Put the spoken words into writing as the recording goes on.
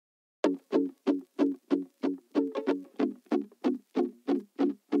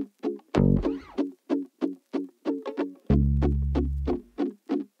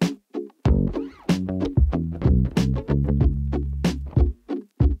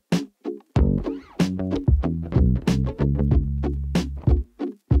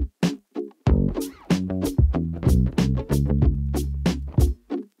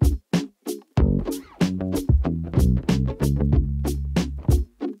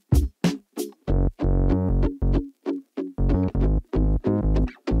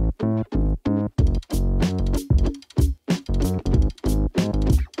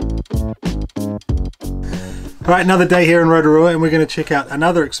Right, another day here in Rotorua, and we're going to check out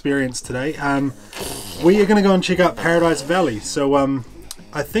another experience today. We are going to go and check out Paradise Valley. So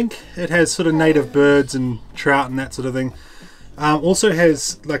I think it has sort of native birds and trout and that sort of thing. Also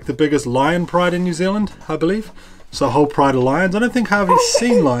has like the biggest lion pride in New Zealand, I believe. So a whole pride of lions. I don't think Harvey's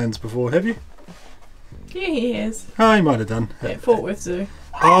seen lions before, have you? Yeah, he has. Oh, he might have done. At Fort Worth Zoo.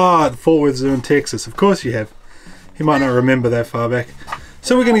 Ah, the Fort Worth Zoo in Texas. Of course you have. He might not remember that far back.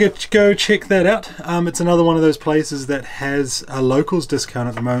 So we're going to go check that out. It's another one of those places that has a locals discount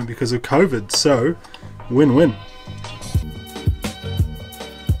at the moment because of COVID. So, win-win.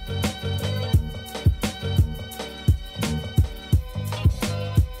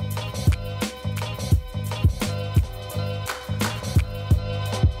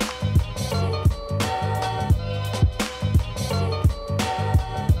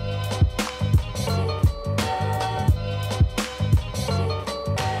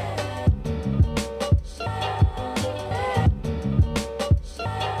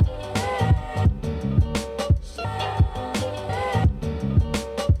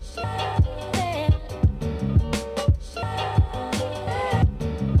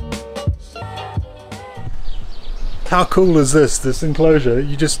 How cool is this enclosure?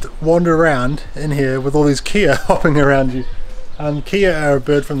 You just wander around in here with all these kea hopping around you. Kea are a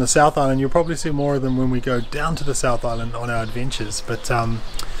bird from the South Island. You'll probably see more of them when we go down to the South Island on our adventures, but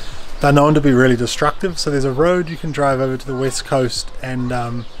they're known to be really destructive. So there's a road you can drive over to the west coast,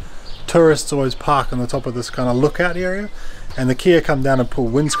 and tourists always park on the top of this kind of lookout area, and the kea come down and pull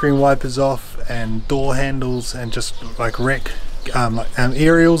windscreen wipers off and door handles and just like wreck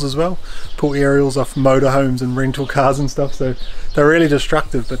aerials as well, pull aerials off motorhomes and rental cars and stuff. So they're really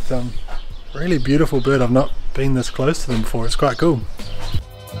destructive, but really beautiful bird. I've not been this close to them before. It's quite cool.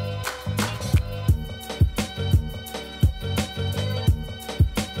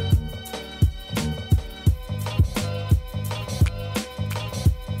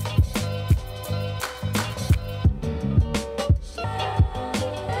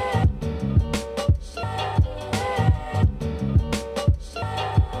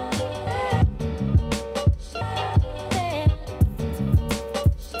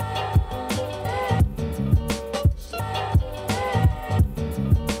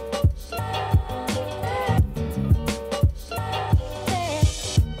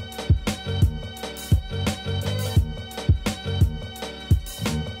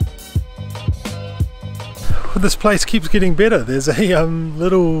 This place keeps getting better. There's a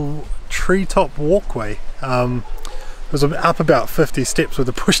little treetop walkway. It was up about 50 steps with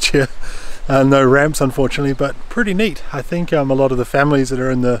a pushchair. No ramps unfortunately, but pretty neat. I think a lot of the families that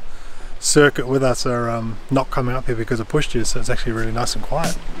are in the circuit with us are not coming up here because of pushchairs, so it's actually really nice and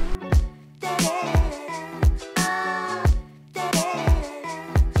quiet.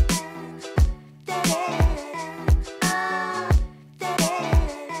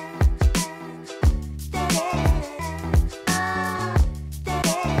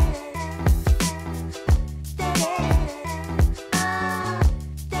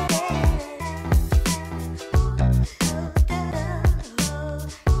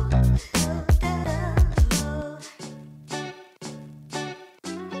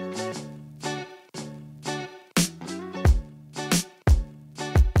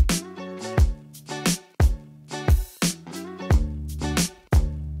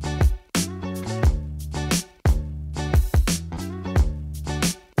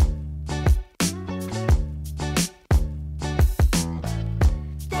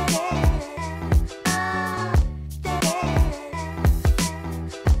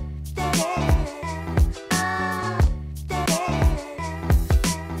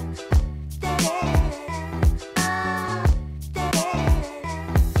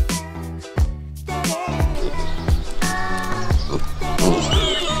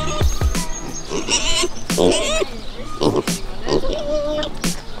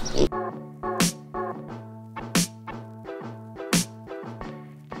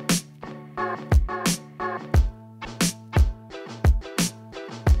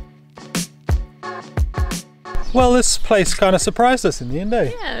 Well, this place kind of surprised us in the end,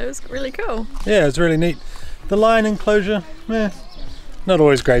 eh? Yeah, it was really cool. Yeah, it was really neat. The lion enclosure, not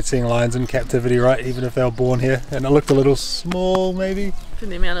always great seeing lions in captivity, right? Even if they were born here. And it looked a little small, maybe. For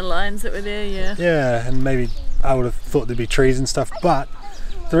the amount of lions that were there, yeah. Yeah, and maybe I would have thought there'd be trees and stuff, but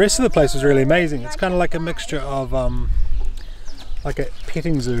the rest of the place was really amazing. It's kind of like a mixture of like a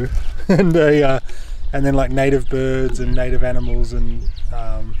petting zoo and then like native birds and native animals and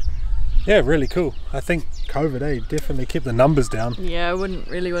Yeah, really cool. I think COVID, definitely kept the numbers down. Yeah, I wouldn't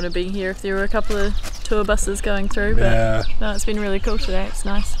really want to be here if there were a couple of tour buses going through, but Yeah. no, it's been really cool today. It's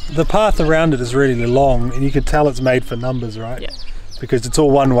nice. The path around it is really long, and you can tell it's made for numbers, right? Yeah. Because it's all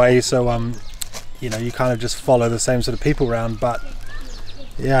one way, so you know, you kind of just follow the same sort of people around. But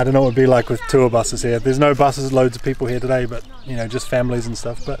yeah, I don't know what it'd be like with tour buses here. There's no buses, loads of people here today, but you know, just families and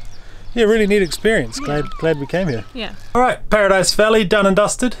stuff. But yeah, really neat experience. Glad we came here. Yeah. All right, Paradise Valley done and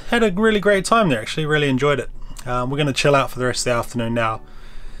dusted. Had a really great time there. Actually, really enjoyed it. We're going to chill out for the rest of the afternoon now.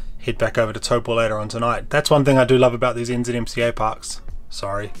 Head back over to Taupo later on tonight. That's one thing I do love about these NZMCA parks.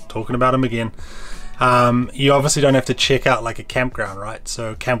 Sorry, talking about them again. You obviously don't have to check out like a campground, right?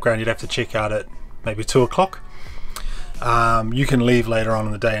 So campground you'd have to check out at maybe 2 o'clock. You can leave later on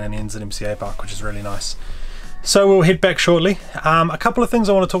in the day in an NZMCA park, which is really nice. So we'll head back shortly. A couple of things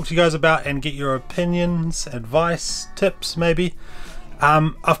I want to talk to you guys about and get your opinions, advice, tips maybe.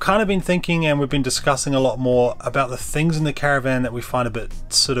 I've kind of been thinking, and we've been discussing a lot more about the things in the caravan that we find a bit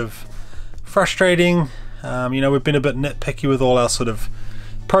sort of frustrating. You know, we've been a bit nitpicky with all our sort of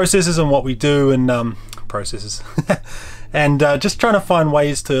processes and what we do, and processes and just trying to find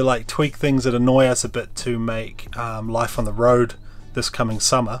ways to like tweak things that annoy us a bit to make life on the road this coming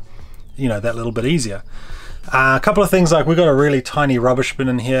summer, you know, that little bit easier. A couple of things, like we've got a really tiny rubbish bin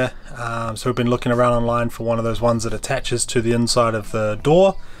in here, so we've been looking around online for one of those ones that attaches to the inside of the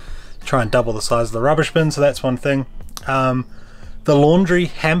door, try and double the size of the rubbish bin. So that's one thing. The laundry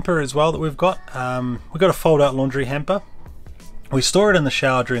hamper as well that we've got a fold out laundry hamper. We store it in the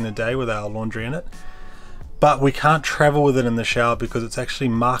shower during the day with our laundry in it, but we can't travel with it in the shower because it's actually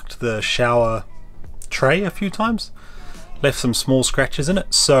marked the shower tray a few times, left some small scratches in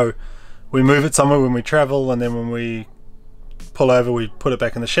it. So we move it somewhere when we travel, and then when we pull over we put it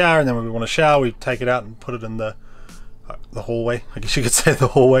back in the shower, and then when we want to shower we take it out and put it in the hallway, I guess you could say the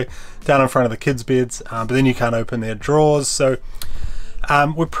hallway, down in front of the kids' beds, but then you can't open their drawers. So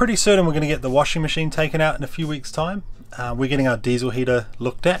we're pretty certain we're going to get the washing machine taken out in a few weeks time. We're getting our diesel heater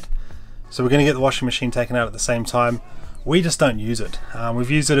looked at, so we're going to get the washing machine taken out at the same time. We just don't use it.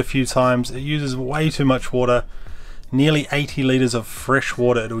 We've used it a few times. It uses way too much water. Nearly 80 litres of fresh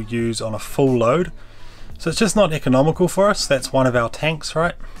water it'll use on a full load, so it's just not economical for us. That's one of our tanks,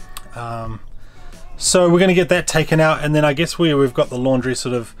 right? So we're going to get that taken out, and then I guess we've got the laundry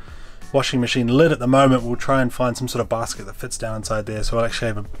sort of washing machine lid at the moment. We'll try and find some sort of basket that fits down inside there, so we'll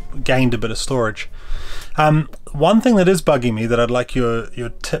actually have gained a bit of storage. One thing that is bugging me that I'd like your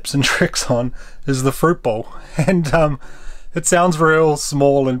tips and tricks on is the fruit bowl. And it sounds real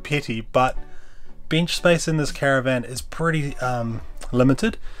small and petty, but bench space in this caravan is pretty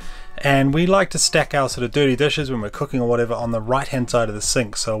limited, and we like to stack our sort of dirty dishes when we're cooking or whatever on the right hand side of the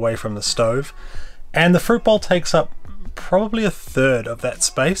sink, so away from the stove, and the fruit bowl takes up probably 1/3 of that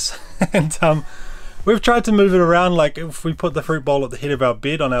space. And we've tried to move it around, like if we put the fruit bowl at the head of our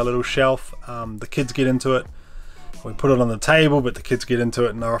bed on our little shelf, the kids get into it. We put it on the table, but the kids get into it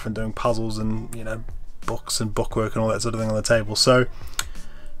and they're often doing puzzles and, you know, books and bookwork and all that sort of thing on the table. So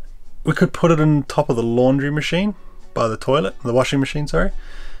we could put it on top of the laundry machine by the toilet, the washing machine, sorry,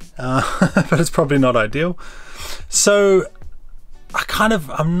 but it's probably not ideal. So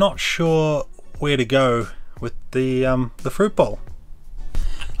I'm not sure where to go with the fruit bowl.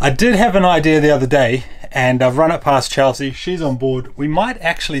 I did have an idea the other day, and I've run it past Chelsea. She's on board. We might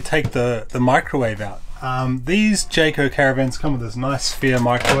actually take the microwave out. These Jayco caravans come with this nice sphere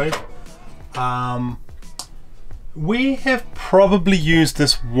microwave. We have probably used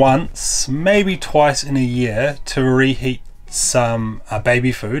this once, maybe twice in a year to reheat some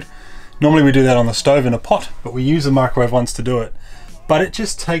baby food. Normally we do that on the stove in a pot, but we use the microwave once to do it. But it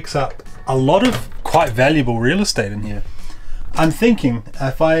just takes up a lot of quite valuable real estate in here. I'm thinking,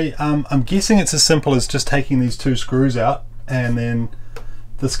 if I'm guessing it's as simple as just taking these 2 screws out, and then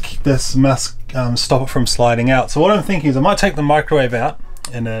this must stop it from sliding out. So what I'm thinking is I might take the microwave out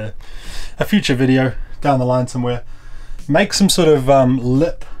in a future video down the line somewhere, make some sort of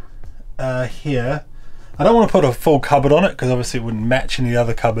lip here. I don't want to put a full cupboard on it because obviously it wouldn't match any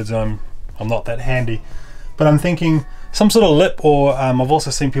other cupboards. I'm not that handy, but I'm thinking some sort of lip, or I've also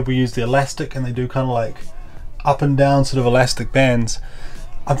seen people use the elastic, and they do kind of like up and down sort of elastic bands.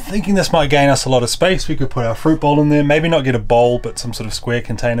 I'm thinking this might gain us a lot of space. We could put our fruit bowl in there, maybe not get a bowl, but some sort of square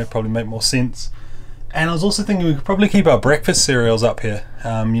container, probably make more sense. And I was also thinking we could probably keep our breakfast cereals up here.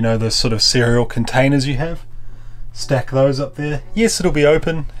 You know, those sort of cereal containers you have, stack those up there. Yes, it'll be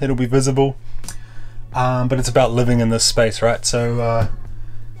open, it'll be visible, but it's about living in this space, right? So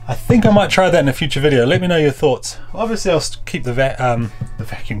I think I might try that in a future video. Let me know your thoughts. Obviously I'll keep the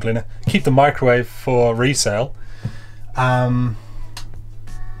vacuum cleaner, keep the microwave for resale, but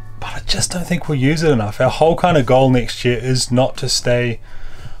just don't think we'll use it enough. Our whole kind of goal next year is not to stay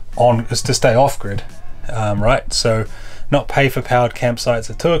on, is to stay off grid, right? So not pay for powered campsites,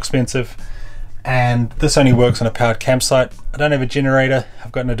 they're too expensive, and this only works on a powered campsite. I don't have a generator,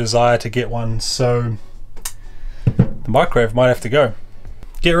 I've got no desire to get one, so the microwave might have to go.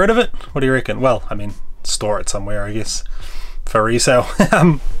 Get rid of it? What do you reckon? Well, I mean, store it somewhere, I guess, for resale.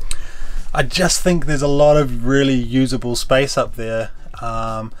 I just think there's a lot of really usable space up there.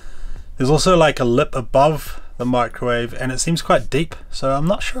 There's also like a lip above the microwave, and it seems quite deep, so I'm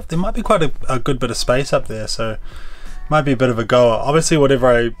not sure if there might be quite a good bit of space up there, so might be a bit of a goer. Obviously whatever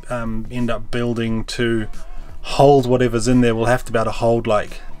I end up building to hold whatever's in there will have to be able to hold,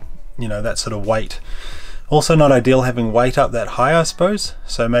 like, you know, that sort of weight. Also not ideal having weight up that high, I suppose,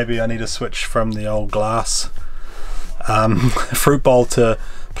 so maybe I need to switch from the old glass fruit bowl to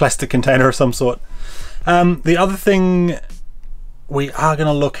plastic container of some sort. The other thing we are going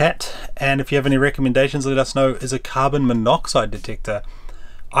to look at, and if you have any recommendations let us know, is a carbon monoxide detector.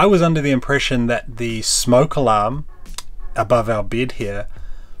 I was under the impression that the smoke alarm above our bed here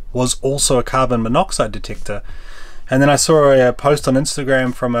was also a carbon monoxide detector, and then I saw a post on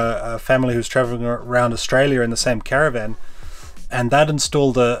Instagram from a family who's traveling around Australia in the same caravan, and that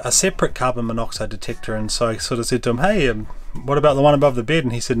installed a separate carbon monoxide detector. And so I sort of said to him, hey, what about the one above the bed?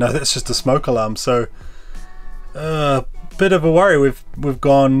 And he said, no, that's just a smoke alarm. So bit of a worry. We've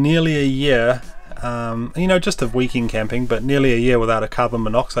gone nearly a year, you know, just of weekend camping, but nearly a year without a carbon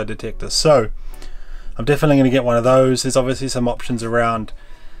monoxide detector. So I'm definitely going to get one of those. There's obviously some options around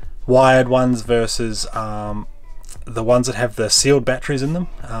wired ones versus the ones that have the sealed batteries in them.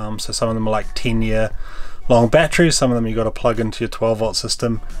 So some of them are like 10-year long batteries, some of them you got to plug into your 12-volt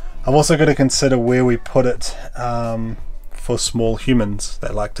system. I've also got to consider where we put it for small humans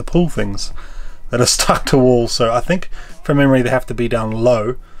that like to pull things that are stuck to walls. So I think from memory they have to be down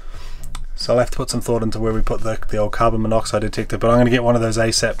low, so I'll have to put some thought into where we put the old carbon monoxide detector, but I'm going to get one of those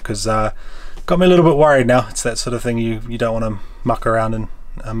ASAP, because got me a little bit worried now. It's that sort of thing you don't want to muck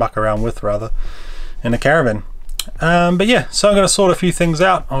around with rather in a caravan. But yeah, so I'm going to sort a few things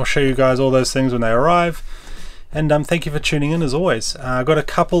out. I'll show you guys all those things when they arrive, and thank you for tuning in as always. I've got a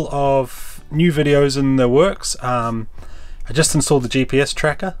couple of new videos in the works. I just installed the GPS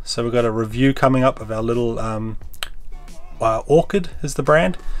tracker, so we've got a review coming up of our little Orchid is the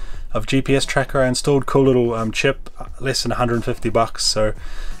brand of GPS tracker I installed. Cool little chip, less than 150 bucks. So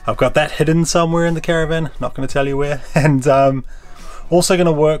I've got that hidden somewhere in the caravan, not going to tell you where. And also going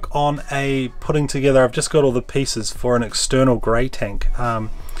to work on putting together, I've just got all the pieces for an external grey tank.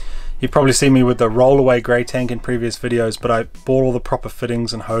 You've probably seen me with the rollaway grey tank in previous videos, but I bought all the proper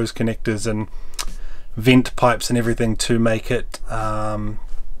fittings and hose connectors and vent pipes and everything to make it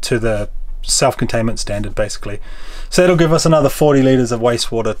to the self-containment standard basically. So that'll give us another 40 litres of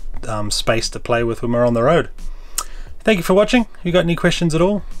wastewater space to play with when we're on the road. Thank you for watching. If you got any questions at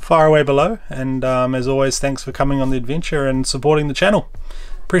all, fire away below, and as always, thanks for coming on the adventure and supporting the channel.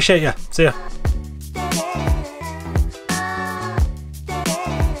 Appreciate ya. See ya.